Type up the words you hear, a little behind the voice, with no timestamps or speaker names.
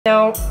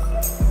Now,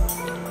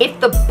 if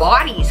the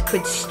bodies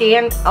could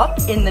stand up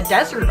in the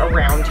desert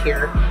around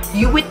here,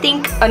 you would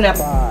think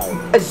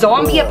a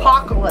zombie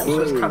apocalypse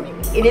was coming.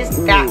 It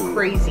is that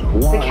crazy.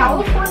 The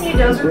California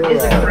desert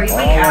is a crazy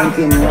ass.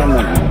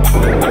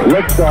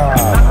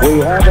 Liftoff. We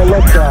have a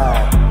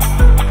liftoff.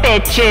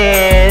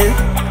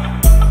 Bitches.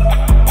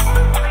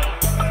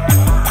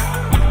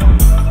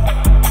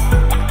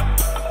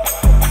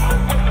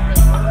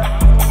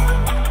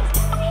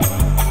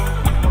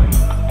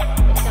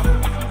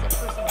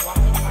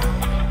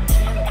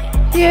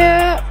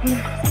 Yeah,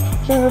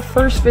 so the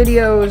first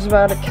video is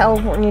about a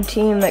California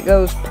teen that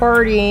goes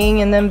partying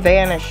and then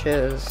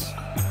vanishes.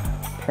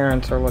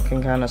 Parents are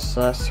looking kind of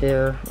sus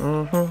here.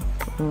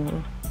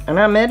 And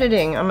I'm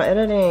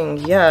editing,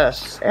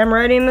 yes. I'm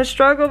riding the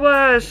struggle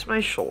bus. My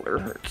shoulder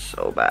hurts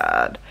so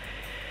bad.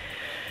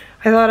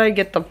 I thought I'd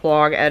get the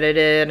vlog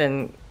edited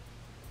and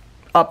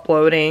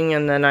uploading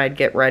and then I'd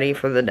get ready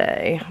for the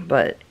day.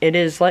 But it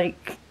is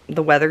like,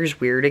 the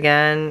weather's weird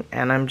again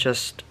and I'm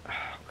just...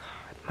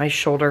 my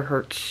shoulder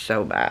hurts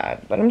so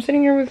bad. But I'm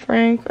sitting here with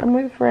Frank. I'm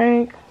with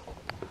Frank.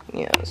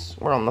 Yes,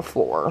 we're on the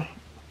floor.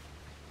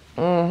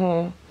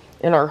 In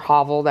our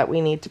hovel that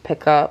we need to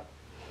pick up.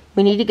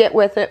 We need to get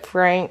with it,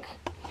 Frank.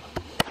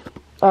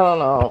 I don't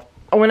know.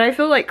 When I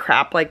feel like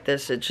crap like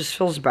this, it just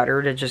feels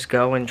better to just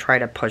go and try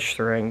to push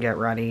through and get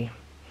ready.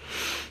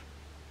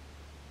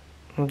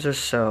 I'm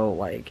just so,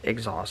 like,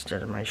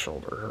 exhausted and my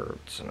shoulder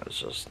hurts. And it's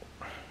just...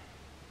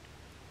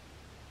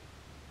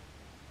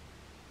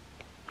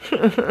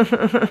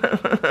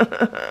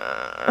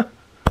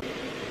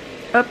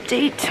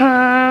 Update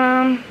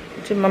time.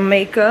 Did my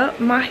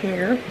makeup, my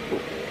hair.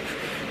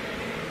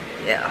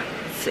 Yeah,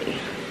 let's see.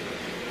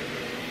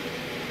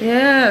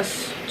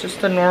 Yes,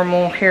 just a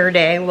normal hair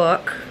day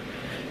look.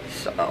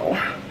 So,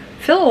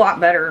 feel a lot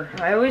better.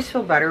 I always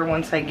feel better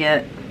once I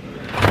get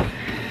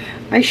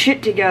my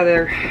shit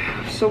together.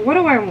 So what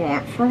do I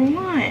want for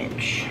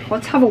lunch?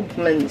 Let's have a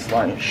woman's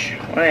lunch.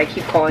 Why do I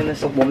keep calling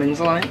this a woman's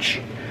lunch?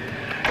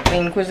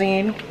 Clean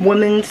cuisine,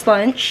 women's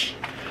lunch.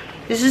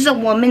 This is a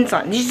woman's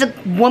lunch. This is a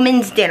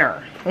woman's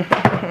dinner.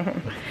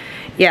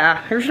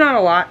 Yeah, there's not a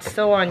lot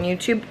still on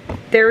YouTube.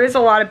 There is a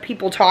lot of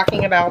people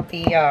talking about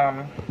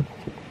the,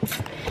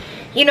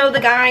 you know, the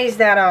guys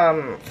that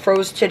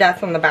froze to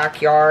death in the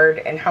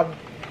backyard and how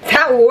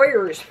that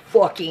lawyer is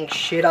fucking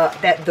shit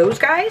up. That those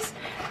guys,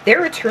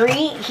 their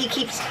attorney, he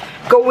keeps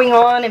going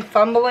on and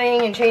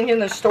fumbling and changing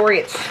the story.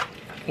 It's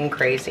fucking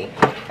crazy.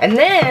 And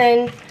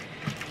then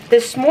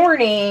this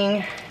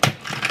morning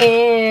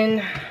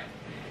in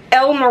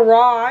El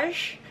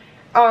Mirage,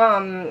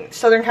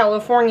 Southern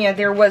California,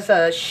 there was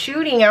a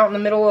shooting out in the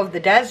middle of the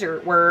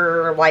desert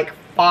where like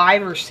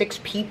 5 or 6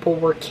 people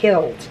were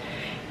killed.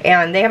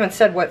 And they haven't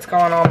said what's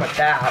going on with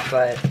that,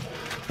 but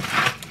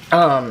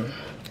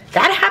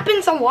that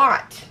happens a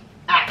lot,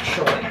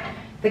 actually.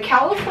 The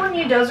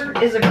California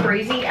desert is a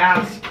crazy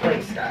ass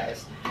place,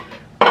 guys.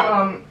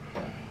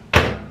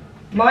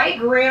 My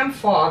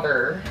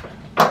grandfather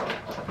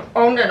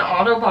owned an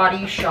auto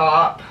body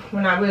shop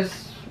when I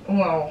was,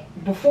 well,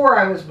 before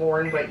I was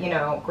born, but you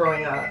know,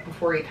 growing up,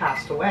 before he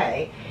passed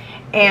away.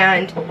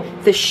 And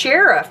the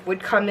sheriff would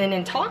come in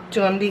and talk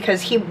to him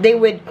because they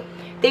would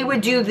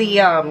do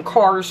the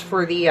cars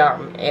for the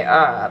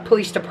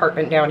police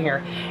department down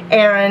here.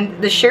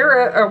 And the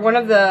sheriff, or one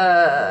of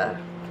the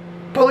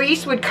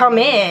police, would come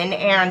in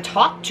and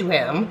talk to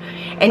him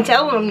and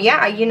tell him,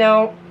 yeah, you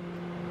know,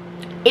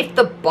 if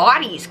the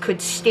bodies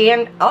could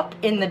stand up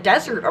in the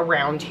desert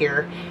around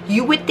here,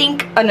 you would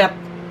think a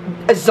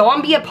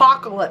zombie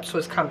apocalypse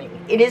was coming.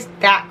 It is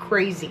that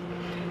crazy.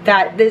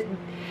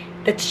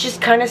 That's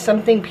just kind of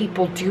something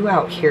people do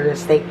out here,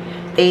 is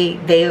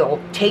they'll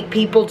take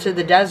people to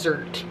the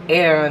desert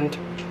and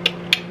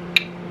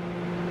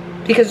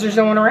because there's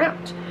no one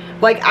around.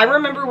 Like, I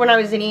remember when I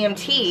was in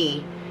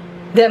EMT,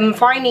 them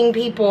finding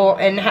people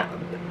and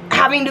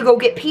having to go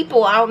get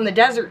people out in the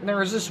desert, and there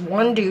was this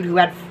one dude who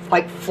had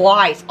like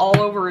flies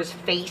all over his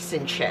face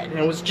and shit, and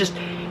it was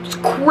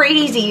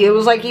crazy. It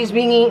was like he's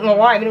being eaten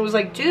alive, and it was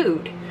like,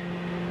 dude,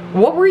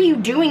 what were you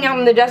doing out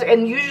in the desert?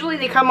 And usually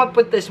they come up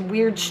with this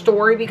weird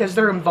story because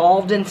they're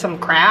involved in some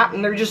crap,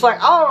 and they're just like,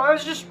 oh, I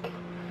was just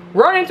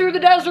running through the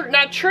desert and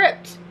I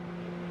tripped,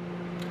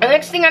 and the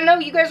next thing I know,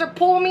 you guys are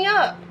pulling me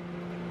up.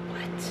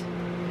 What?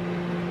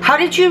 How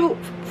did you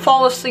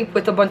fall asleep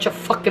with a bunch of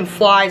fucking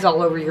flies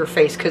all over your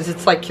face? Because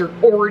it's like you're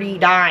already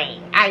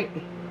dying.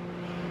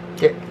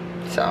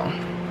 So.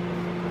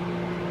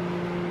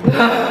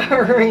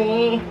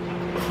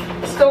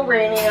 Still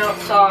raining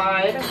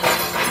outside.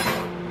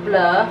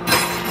 Blah.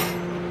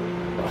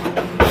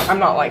 I'm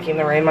not liking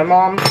the rain. My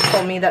mom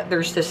told me that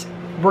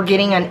we're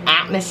getting an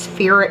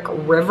atmospheric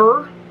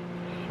river.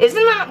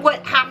 Isn't that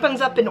what happens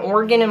up in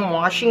Oregon and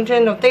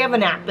Washington? Don't they have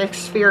an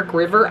atmospheric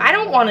river? I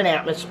don't want an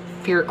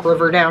atmospheric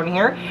river down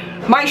here.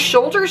 My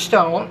shoulders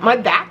don't. My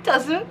back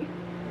doesn't.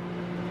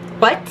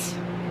 But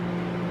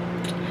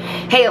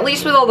hey, at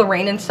least with all the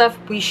rain and stuff,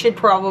 we should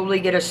probably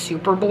get a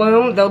super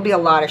bloom. There'll be a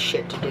lot of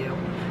shit to do.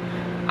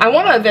 I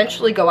want to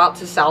eventually go out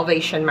to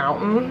Salvation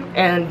Mountain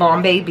and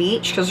Bombay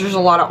Beach because there's a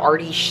lot of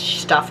arty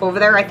stuff over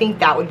there. I think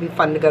that would be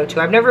fun to go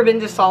to. I've never been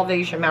to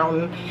Salvation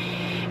Mountain.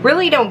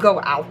 Really don't go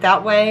out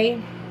that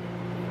way.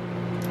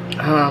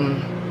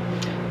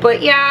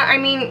 But yeah, I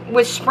mean,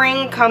 with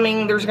spring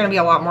coming, there's going to be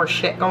a lot more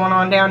shit going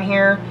on down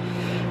here.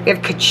 We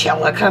have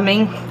Coachella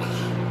coming.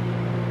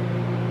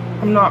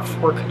 I'm not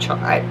for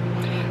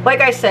Coachella.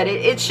 Like I said,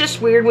 it's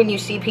just weird when you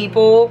see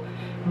people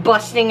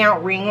busting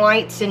out ring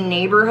lights in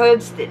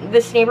neighborhoods.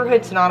 This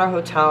neighborhood's not a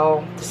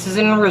hotel. This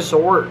isn't a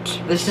resort.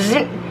 This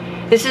isn't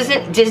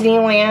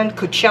Disneyland,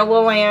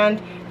 Coachella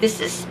land. This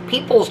is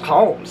people's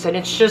homes, and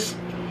it's just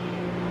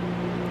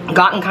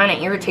gotten kind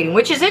of irritating,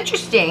 which is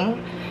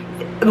interesting.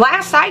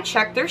 Last I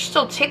checked, there's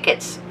still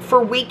tickets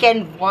for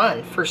weekend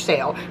 1 for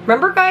sale.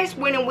 Remember, guys,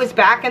 when it was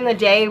back in the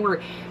day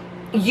where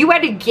you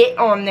had to get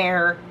on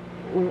there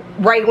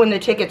right when the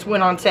tickets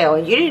went on sale,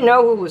 and you didn't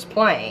know who was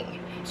playing,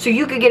 so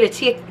you could get a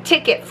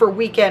ticket for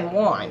weekend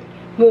 1.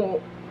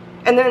 Well,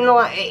 and then the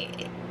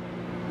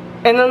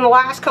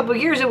last couple of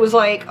years, it was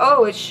like,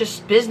 oh, it's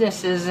just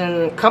businesses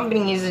and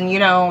companies, and you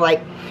know,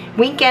 like,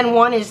 weekend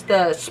 1 is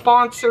the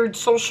sponsored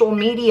social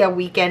media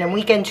weekend, and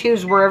weekend 2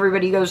 is where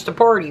everybody goes to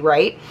party,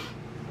 right?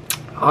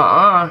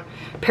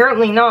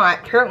 Apparently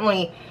not.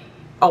 Apparently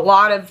a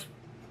lot of,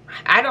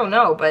 I don't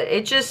know, but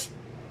it just,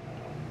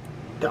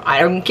 I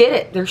don't get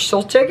it. There's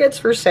still tickets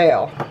for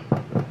sale.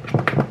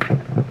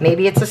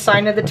 Maybe it's a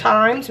sign of the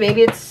times.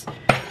 Maybe it's,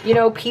 you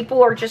know,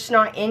 people are just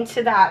not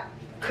into that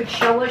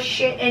Coachella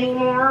shit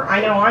anymore.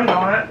 I know I'm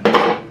not.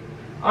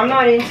 I'm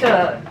not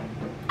into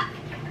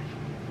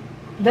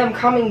them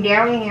coming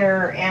down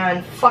here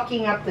and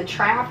fucking up the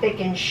traffic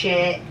and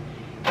shit,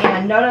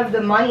 and none of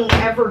the money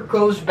ever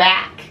goes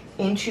back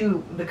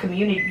into the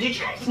community. Did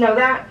you guys know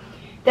that?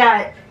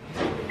 That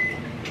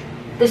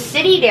the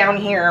city down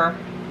here,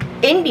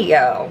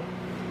 Indio,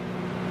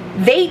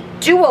 they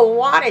do a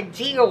lot of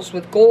deals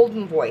with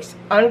Golden Voice,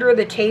 under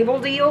the table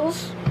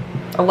deals,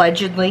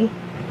 allegedly.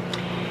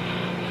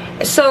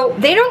 So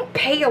they don't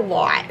pay a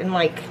lot in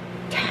like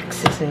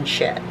taxes and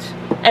shit.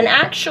 And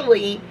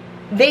actually,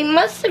 they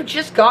must have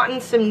just gotten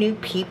some new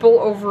people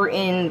over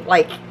in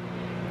like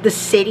the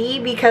city,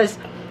 because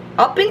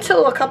up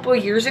until a couple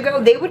of years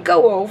ago, they would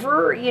go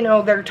over, you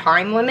know, their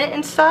time limit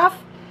and stuff.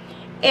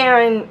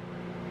 And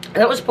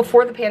that was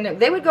before the pandemic.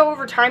 They would go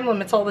over time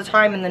limits all the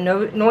time in the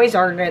noise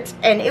ordinance,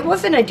 and it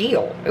wasn't a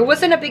deal. It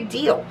wasn't a big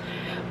deal.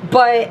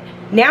 But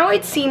now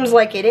it seems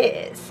like it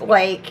is.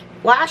 Like,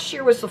 last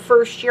year was the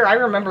first year I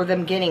remember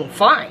them getting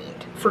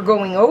fined for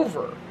going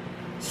over.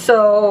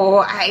 So,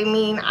 I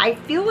mean, I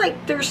feel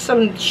like there's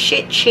some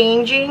shit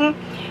changing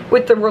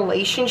with the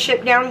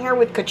relationship down here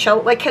with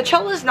Coachella. Like,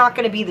 Coachella's not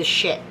going to be the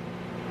shit.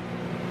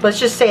 Let's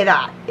just say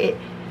that.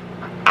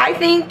 I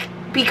think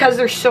because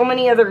there's so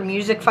many other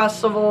music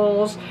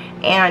festivals,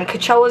 and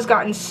Coachella's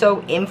gotten so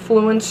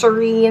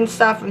influencer-y and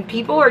stuff, and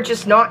people are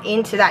just not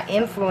into that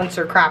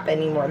influencer crap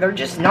anymore. They're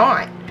just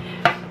not.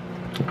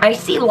 I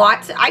see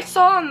lots. I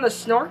saw on the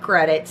Snark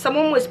Reddit,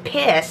 someone was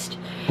pissed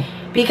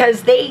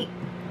because they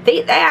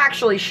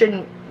actually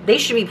shouldn't, they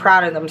should be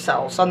proud of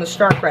themselves on the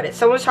Snark Reddit.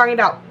 Someone was talking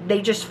about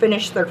they just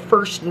finished their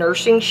first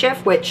nursing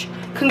shift, which,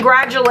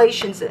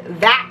 congratulations,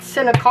 that's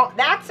an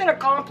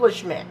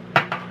accomplishment.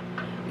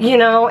 You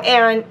know,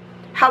 and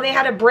how they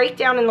had a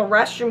breakdown in the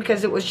restroom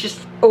because it was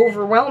just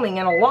overwhelming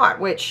and a lot,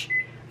 which,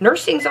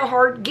 nursing's a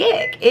hard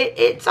gig.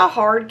 It's a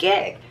hard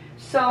gig.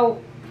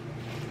 So,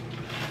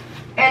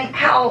 and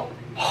how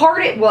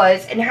hard it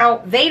was, and how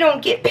they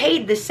don't get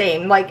paid the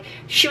same. Like,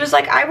 she was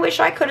like, I wish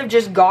I could have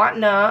just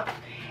gotten up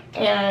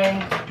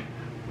and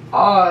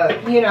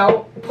you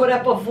know, put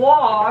up a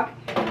vlog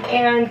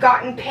and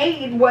gotten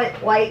paid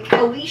what, like,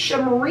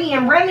 Alicia Marie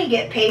and Remy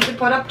get paid to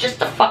put up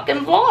just a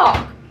fucking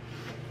vlog.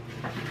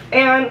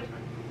 And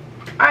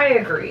I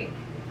agree.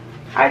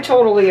 I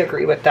totally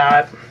agree with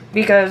that,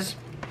 because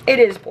it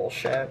is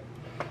bullshit.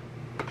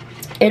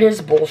 It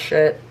is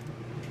bullshit.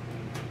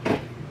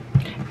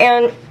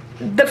 And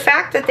the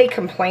fact that they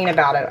complain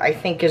about it, I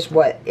think, is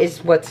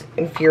what's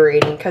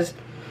infuriating, because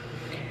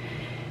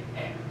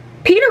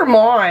Peter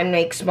Mon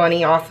makes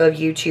money off of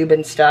YouTube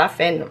and stuff,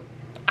 and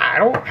I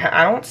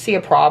don't see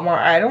a problem.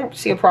 I don't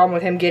see a problem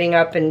with him getting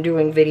up and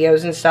doing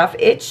videos and stuff.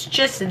 It's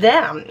just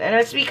them, and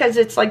it's because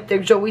it's like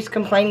there's always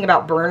complaining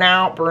about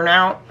burnout.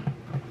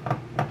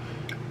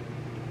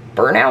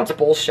 Burnout's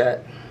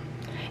bullshit.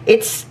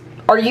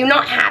 Are you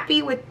not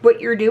happy with what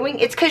you're doing?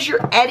 It's because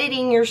you're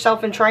editing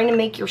yourself and trying to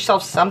make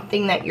yourself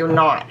something that you're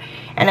not.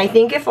 And I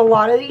think if a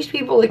lot of these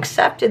people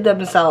accepted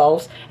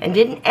themselves and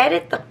didn't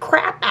edit the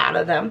crap out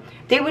of them,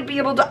 they would be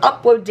able to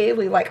upload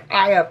daily like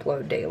I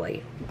upload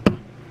daily.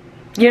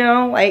 You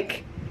know,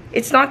 like,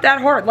 it's not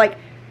that hard. Like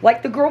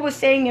the girl was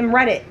saying in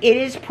Reddit, it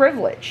is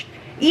privileged.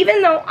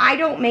 Even though I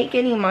don't make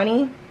any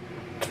money,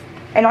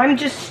 and I'm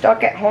just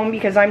stuck at home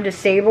because I'm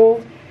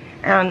disabled,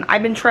 and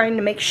I've been trying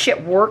to make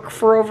shit work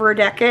for over a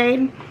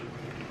decade,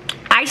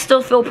 I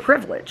still feel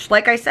privileged.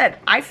 Like I said,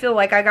 I feel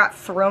like I got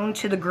thrown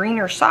to the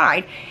greener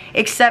side,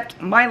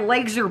 except my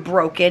legs are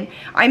broken.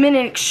 I'm in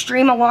an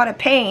extreme a lot of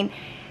pain.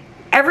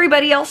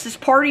 everybody else is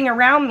partying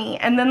around me,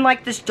 and then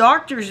like this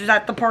doctor's is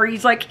at the party.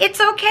 He's like, it's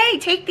okay,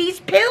 take these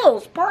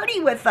pills, party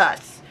with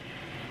us.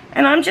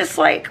 And I'm just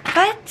like,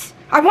 what?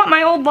 I want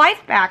my old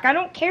life back. I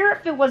don't care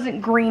if it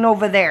wasn't green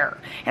over there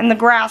and the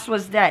grass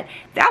was dead.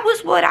 That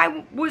was what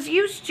I was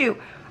used to.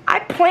 I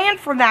planned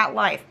for that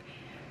life.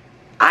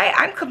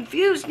 I'm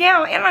confused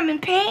now, and I'm in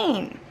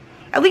pain.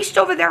 At least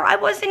over there, I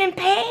wasn't in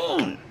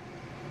pain.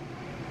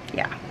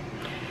 Yeah.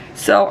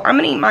 So, I'm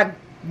going to eat my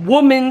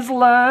woman's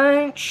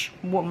lunch.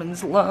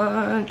 Woman's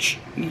lunch.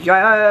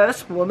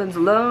 Yes, woman's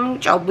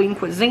lunch. Alpine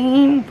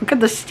cuisine. Look at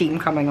the steam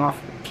coming off.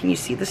 Can you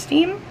see the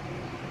steam?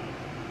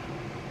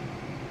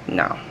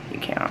 No, you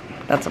can't.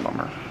 That's a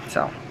bummer.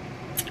 So,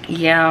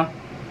 yeah.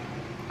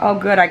 Oh,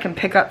 good. I can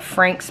pick up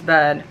Frank's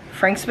bed.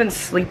 Frank's been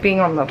sleeping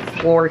on the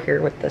floor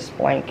here with this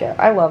blanket.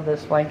 I love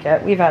this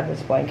blanket. We've had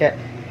this blanket.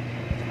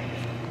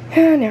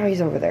 And now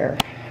he's over there.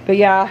 But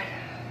yeah,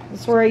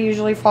 that's where I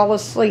usually fall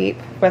asleep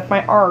with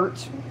my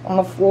art on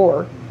the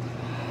floor.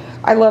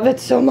 I love it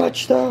so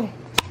much, though.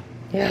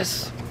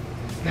 Yes.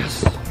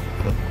 Yes.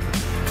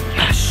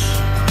 Yes.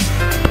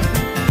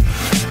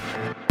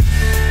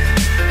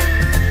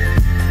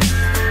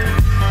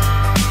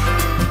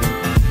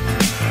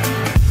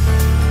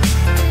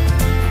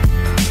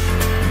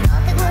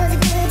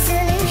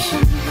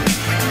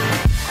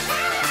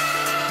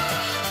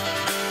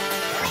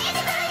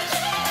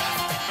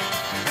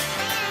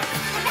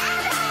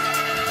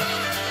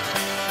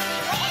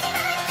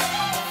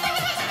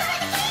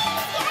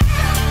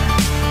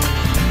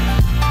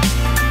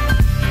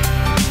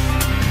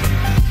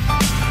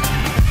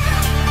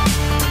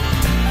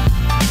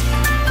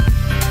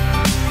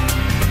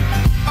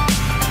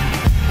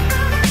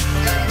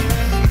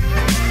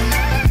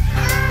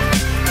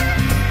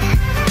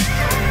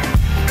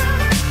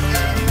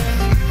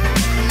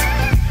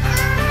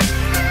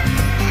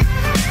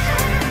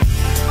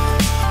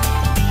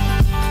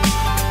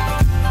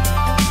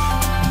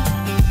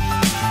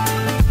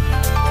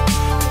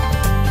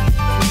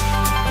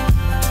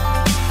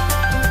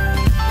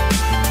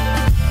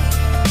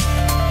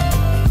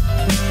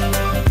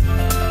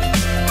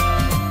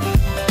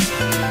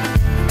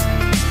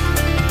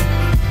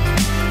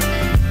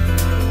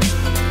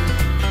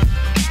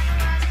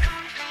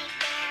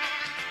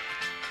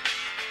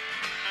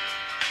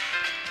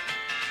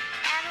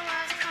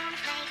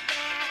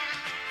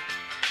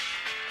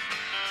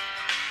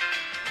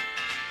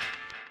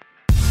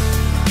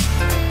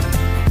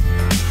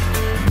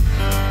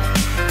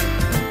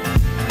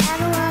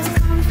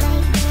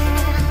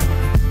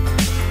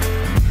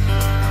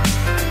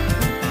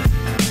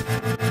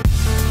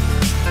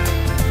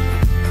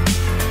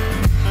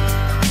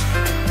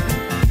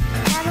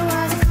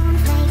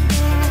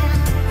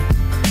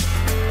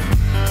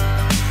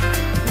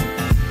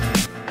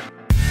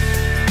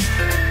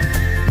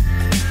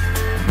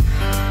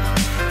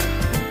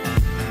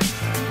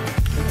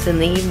 In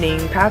the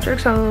evening,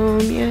 Patrick's home,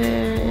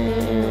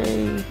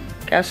 yay.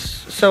 Guess,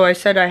 so I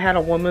said I had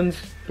a woman's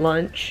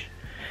lunch.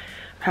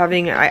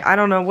 Having, I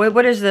don't know,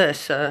 what is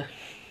this?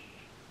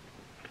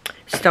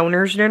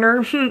 Stoner's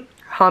dinner?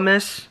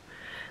 Hummus,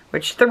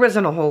 which there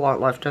wasn't a whole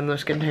lot left in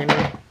this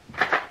container.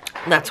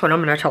 That's what I'm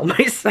gonna tell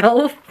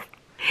myself.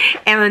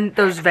 And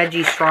those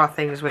veggie straw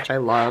things, which I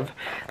love.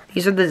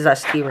 These are the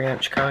zesty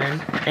ranch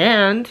kind.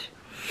 And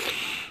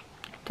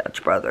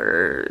Dutch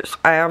Brothers.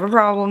 I have a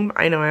problem.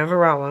 I know I have a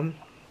problem.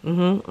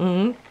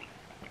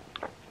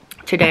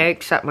 Today I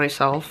accept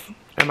myself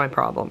and my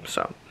problem,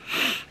 so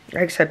I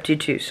accept you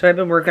too. So I've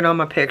been working on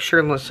my picture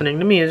and listening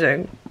to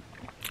music.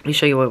 Let me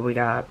show you what we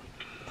got.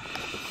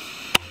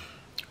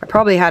 I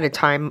probably had a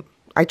time,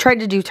 I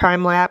tried to do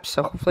time lapse,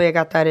 so hopefully I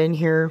got that in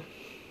here.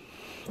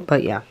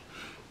 But yeah,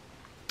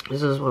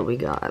 this is what we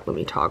got. Let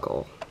me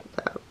toggle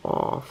that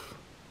off.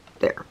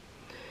 There.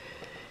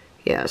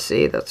 Yeah,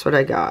 see, that's what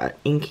I got.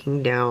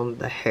 Inking down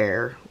the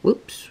hair.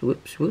 Whoops,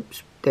 whoops,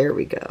 whoops. There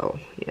we go.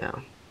 Yeah.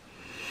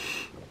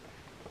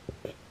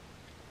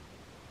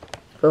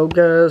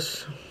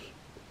 Focus.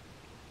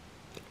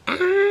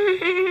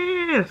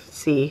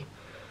 See.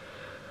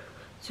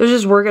 So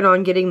just working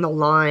on getting the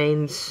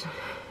lines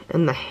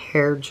and the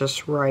hair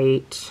just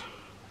right.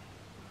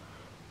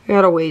 I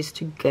got a ways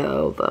to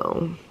go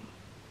though.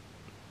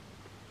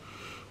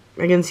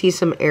 I can see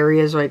some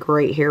areas like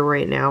right here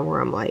right now where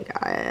I'm like,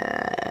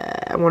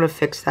 I want to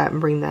fix that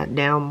and bring that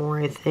down more,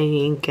 I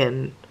think.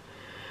 And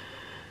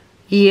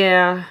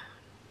yeah,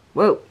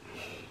 whoa,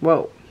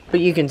 but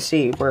you can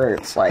see where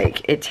it's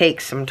like, it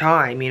takes some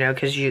time, you know,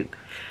 because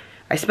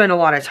I spend a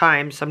lot of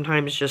time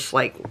sometimes just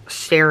like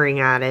staring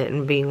at it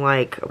and being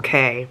like,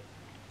 okay,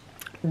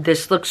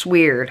 this looks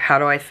weird, how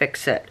do I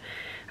fix it?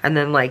 And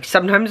then like,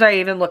 sometimes I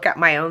even look at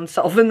my own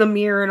self in the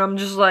mirror and I'm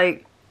just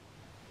like,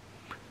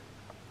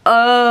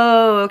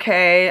 oh,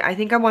 okay, I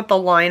think I want the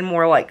line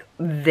more like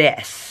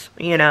this,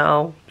 you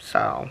know,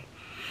 so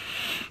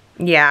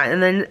yeah.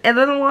 And then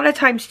a lot of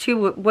times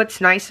too,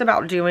 what's nice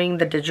about doing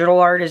the digital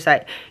art is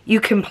that you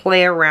can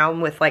play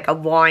around with like a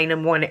line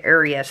in one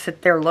area,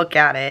 sit there, look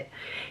at it,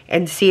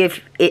 and see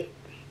if it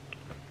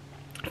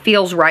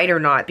feels right or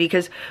not.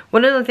 Because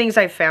one of the things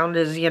I found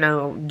is, you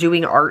know,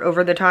 doing art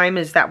over the time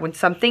is that when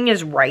something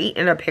is right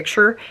in a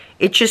picture,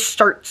 it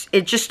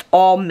just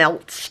all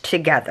melts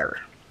together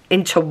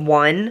into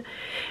one.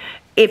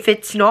 If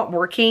it's not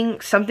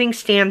working, something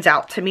stands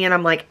out to me and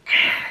I'm like,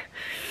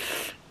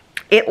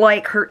 it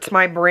like hurts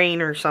my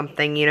brain or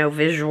something, you know,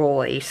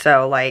 visually.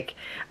 So like,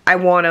 I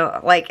want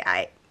to, like,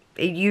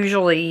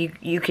 usually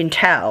you can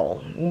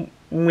tell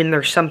when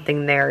there's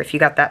something there if you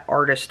got that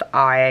artist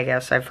eye, I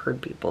guess I've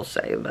heard people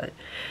say. But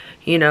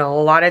you know,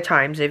 a lot of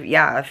times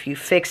if you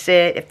fix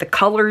it, if the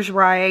color's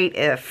right,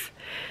 if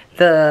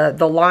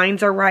the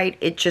lines are right,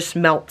 it just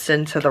melts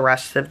into the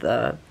rest of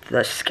the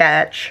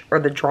sketch or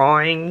the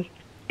drawing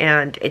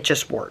and it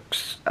just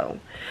works. So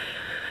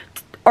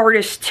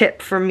artist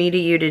tip from me to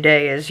you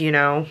today is, you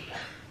know,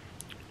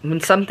 when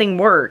something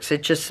works,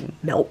 it just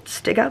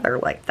melts together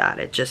like that.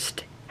 It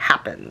just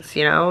happens,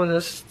 you know. And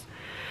this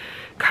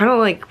kind of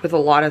like with a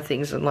lot of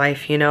things in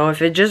life, you know,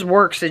 if it just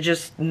works, it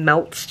just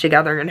melts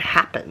together and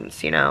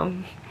happens, you know.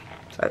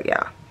 So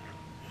yeah.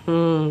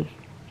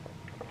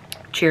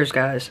 Cheers,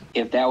 guys.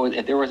 If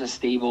there was a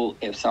stable,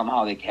 if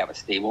somehow they could have a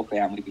stable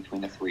family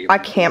between the three of them. I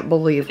can't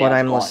believe what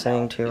I'm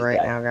listening to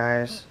right now,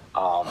 guys.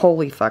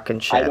 Holy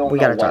fucking shit. We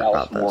gotta talk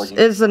about this.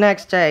 It's the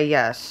next day,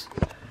 yes.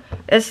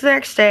 It's the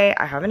next day.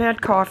 I haven't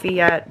had coffee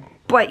yet,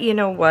 but you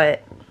know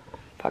what?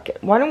 Fuck it.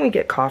 Why don't we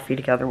get coffee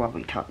together while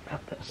we talk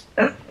about this?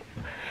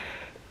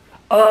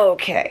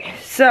 Okay,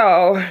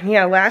 so,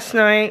 yeah, last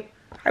night,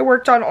 I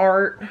worked on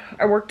art.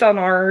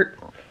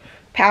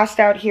 Passed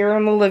out here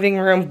in the living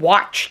room,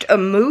 watched a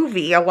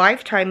movie, a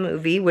Lifetime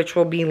movie, which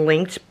will be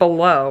linked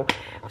below.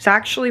 It was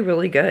actually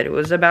really good. It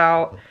was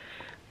about,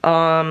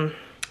 a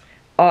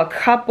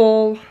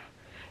couple.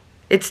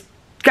 It's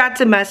got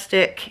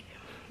domestic,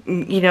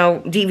 you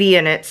know, DV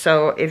in it,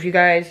 so if you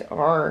guys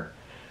are,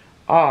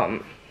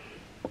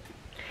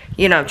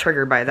 you know,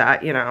 triggered by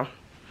that, you know.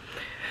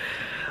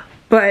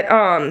 But,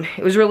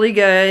 it was really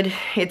good.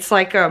 It's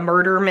like a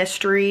murder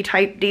mystery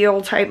type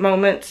deal, type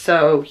moment,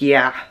 so,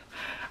 yeah.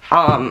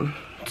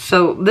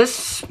 So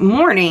this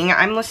morning,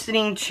 I'm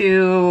listening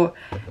to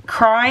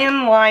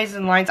Crying Lies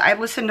and Lines. I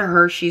listened to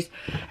her.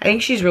 I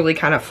think she's really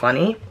kind of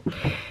funny.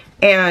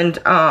 And,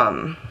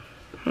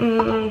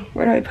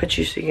 where do I put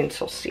you so you can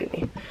still see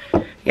me?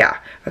 Yeah,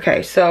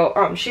 okay,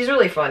 so, she's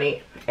really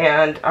funny.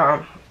 And,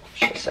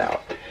 check this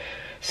out.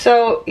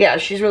 So, yeah,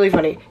 she's really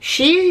funny.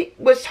 She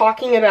was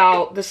talking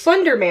about the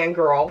Slender Man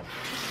girl.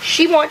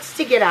 She wants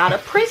to get out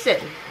of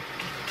prison.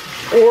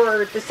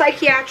 Or the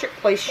psychiatric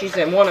place she's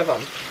in, one of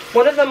them.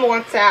 One of them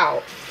wants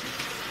out.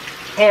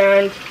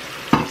 And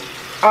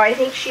I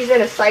think she's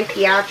in a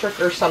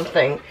psychiatric or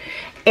something.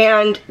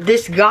 And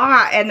this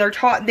guy, and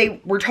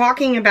they were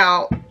talking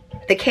about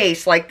the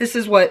case. Like, this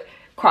is what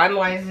Crime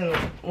Lies and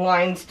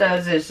Lines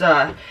does is,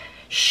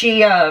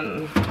 she,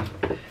 oh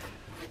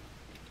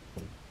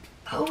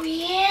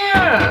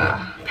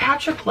yeah,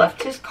 Patrick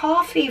left his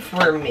coffee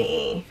for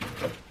me.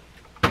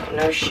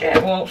 No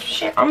shit. Well,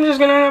 shit, I'm just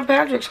gonna have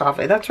Patrick's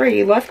coffee. That's right,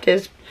 he left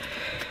his.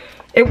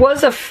 It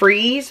was a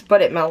freeze,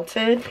 but it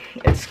melted.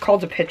 It's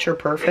called a Picture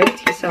Perfect.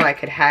 He said I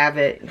could have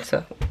it,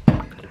 so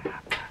we're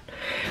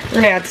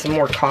gonna add some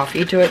more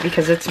coffee to it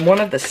because it's one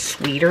of the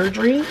sweeter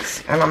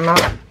drinks, and I'm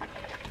not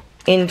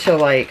into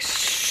like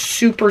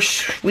super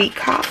sweet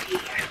coffee.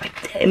 I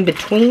like the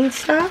in-between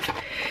stuff.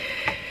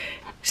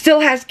 Still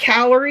has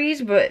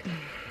calories, but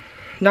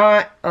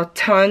not a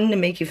ton to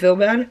make you feel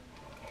bad.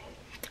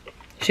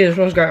 See, this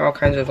one's got all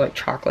kinds of like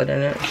chocolate in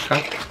it and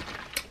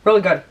stuff.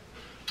 Really good.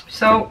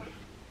 So,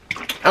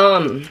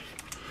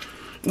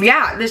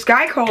 yeah, this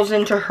guy calls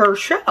into her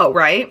show,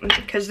 right?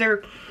 Because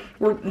they're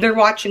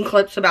watching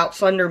clips about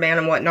Slender Man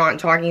and whatnot and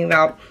talking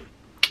about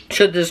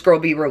should this girl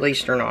be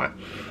released or not.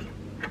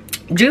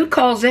 Dude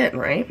calls in,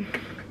 right?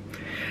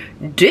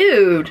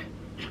 Dude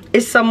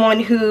is someone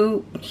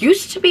who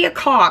used to be a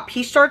cop.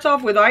 He starts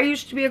off with, I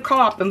used to be a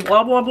cop and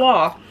blah, blah,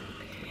 blah.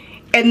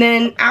 And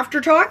then after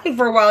talking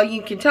for a while,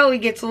 you can tell he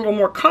gets a little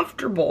more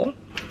comfortable.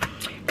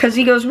 Because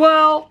he goes,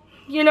 well,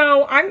 you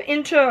know, I'm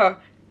into,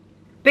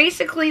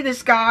 basically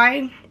this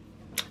guy,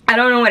 I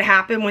don't know what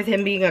happened with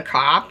him being a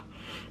cop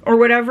or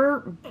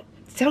whatever. It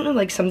sounded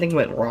like something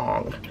went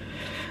wrong.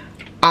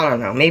 I don't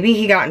know, maybe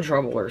he got in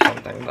trouble or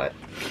something, but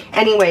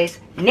anyways,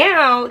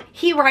 now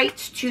he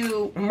writes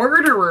to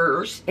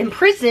murderers in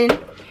prison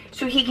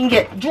so he can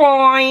get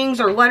drawings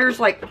or letters.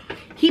 Like,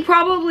 he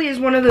probably is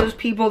one of those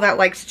people that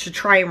likes to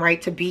try and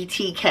write to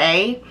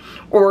BTK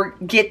or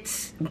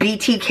gets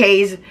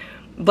BTK's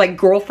like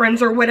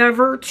girlfriends or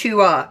whatever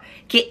to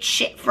get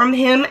shit from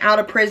him out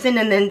of prison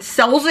and then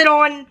sells it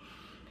on,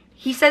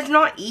 he says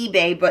not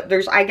eBay, but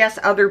there's, I guess,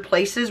 other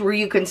places where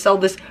you can sell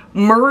this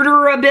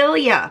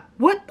murderabilia.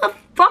 What the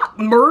fuck?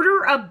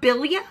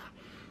 Murderabilia?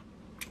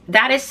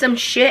 That is some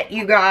shit,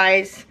 you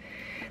guys.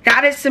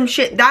 That is some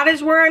shit. That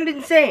is where I've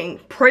been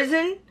saying.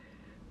 Prison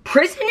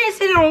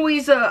isn't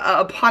always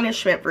a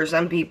punishment for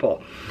some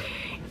people.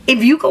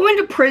 If you go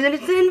into prison,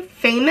 it's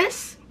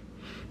famous.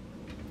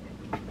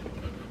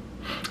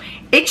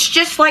 It's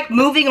just like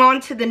moving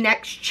on to the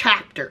next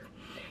chapter.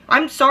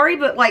 I'm sorry,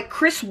 but like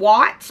Chris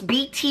Watts,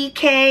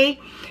 BTK,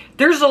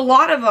 there's a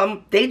lot of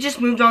them. They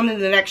just moved on to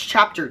the next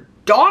chapter.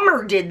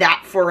 Dahmer did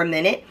that for a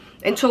minute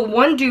until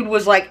one dude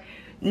was like,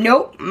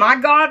 nope, my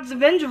God's a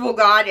vengeful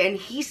God, and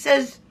he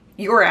says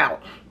you're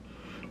out.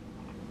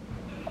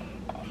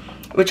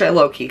 Which I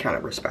low-key kind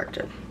of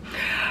respected.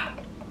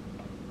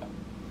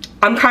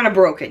 I'm kind of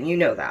broken, you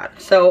know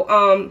that.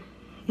 So,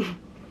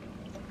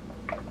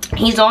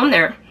 he's on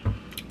there.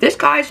 This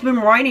guy's been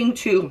writing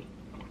to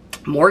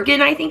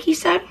Morgan, I think he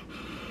said.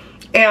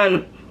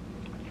 And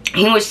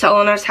he was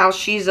telling us how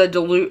she's a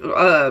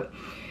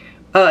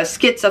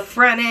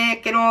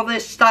schizophrenic and all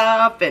this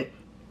stuff. And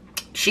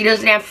she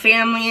doesn't have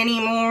family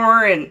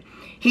anymore. And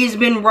he's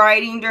been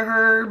writing to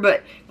her.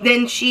 But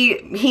then he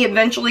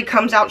eventually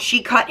comes out.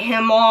 She cut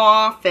him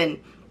off. And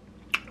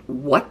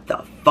what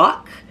the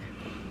fuck?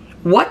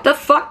 What the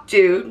fuck,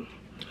 dude?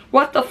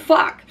 What the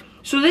fuck?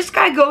 So this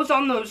guy goes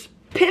on those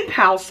pen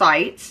pal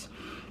sites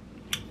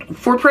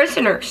for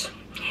prisoners.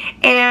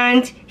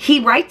 And he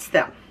writes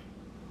them.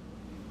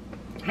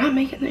 I'm not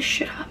making this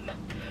shit up.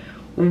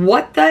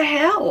 What the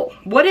hell?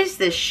 What is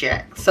this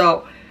shit?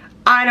 So,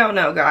 I don't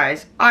know,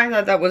 guys. I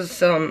thought that was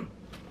some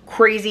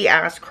crazy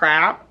ass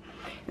crap.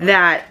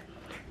 That,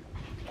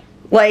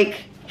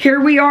 like,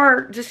 here we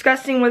are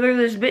discussing whether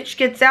this bitch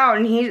gets out.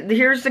 And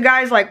here's the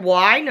guy's like, well,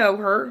 I know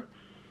her.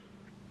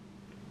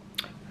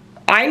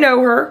 I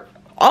know her.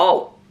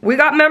 Oh, we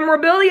got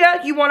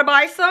memorabilia. You want to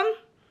buy some?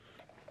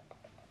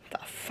 The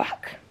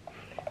fuck?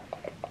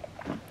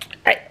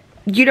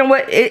 You know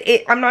what?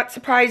 I'm not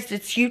surprised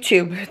it's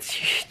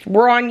YouTube.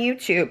 We're on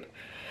YouTube.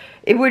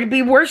 It would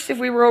be worse if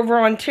we were over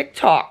on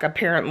TikTok,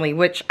 apparently,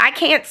 which I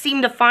can't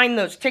seem to find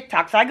those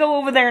TikToks. I go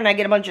over there and I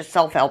get a bunch of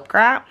self-help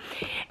crap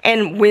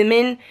and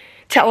women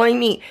telling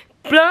me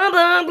blah,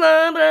 blah,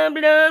 blah, blah,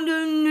 blah,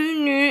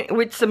 blah,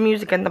 with some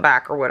music in the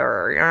back or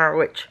whatever, you know,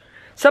 which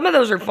some of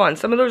those are fun.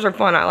 Some of those are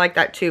fun. I like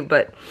that too,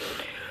 but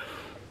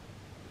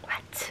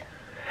what?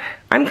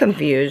 I'm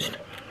confused.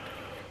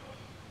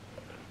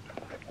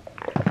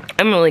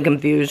 I'm really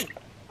confused,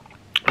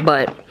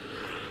 but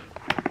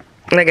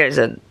like I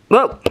said,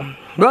 whoa,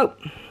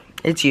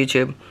 it's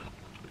YouTube.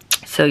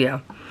 So yeah,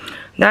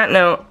 that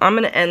note, I'm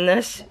gonna end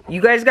this. You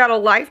guys got a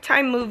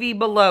Lifetime movie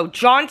below.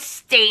 John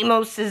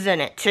Stamos is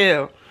in it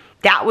too.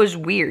 That was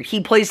weird.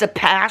 He plays a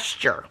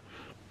pastor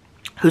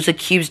who's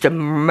accused of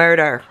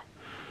murder.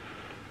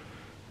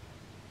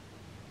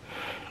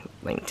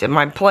 Linked in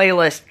my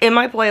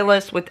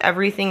playlist with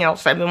everything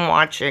else I've been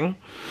watching.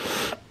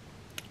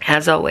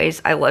 As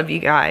always, I love you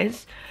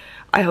guys.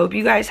 I hope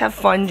you guys have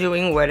fun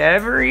doing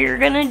whatever you're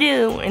gonna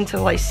do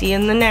until I see you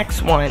in the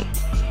next one.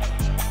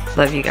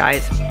 Love you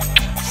guys.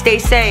 Stay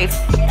safe.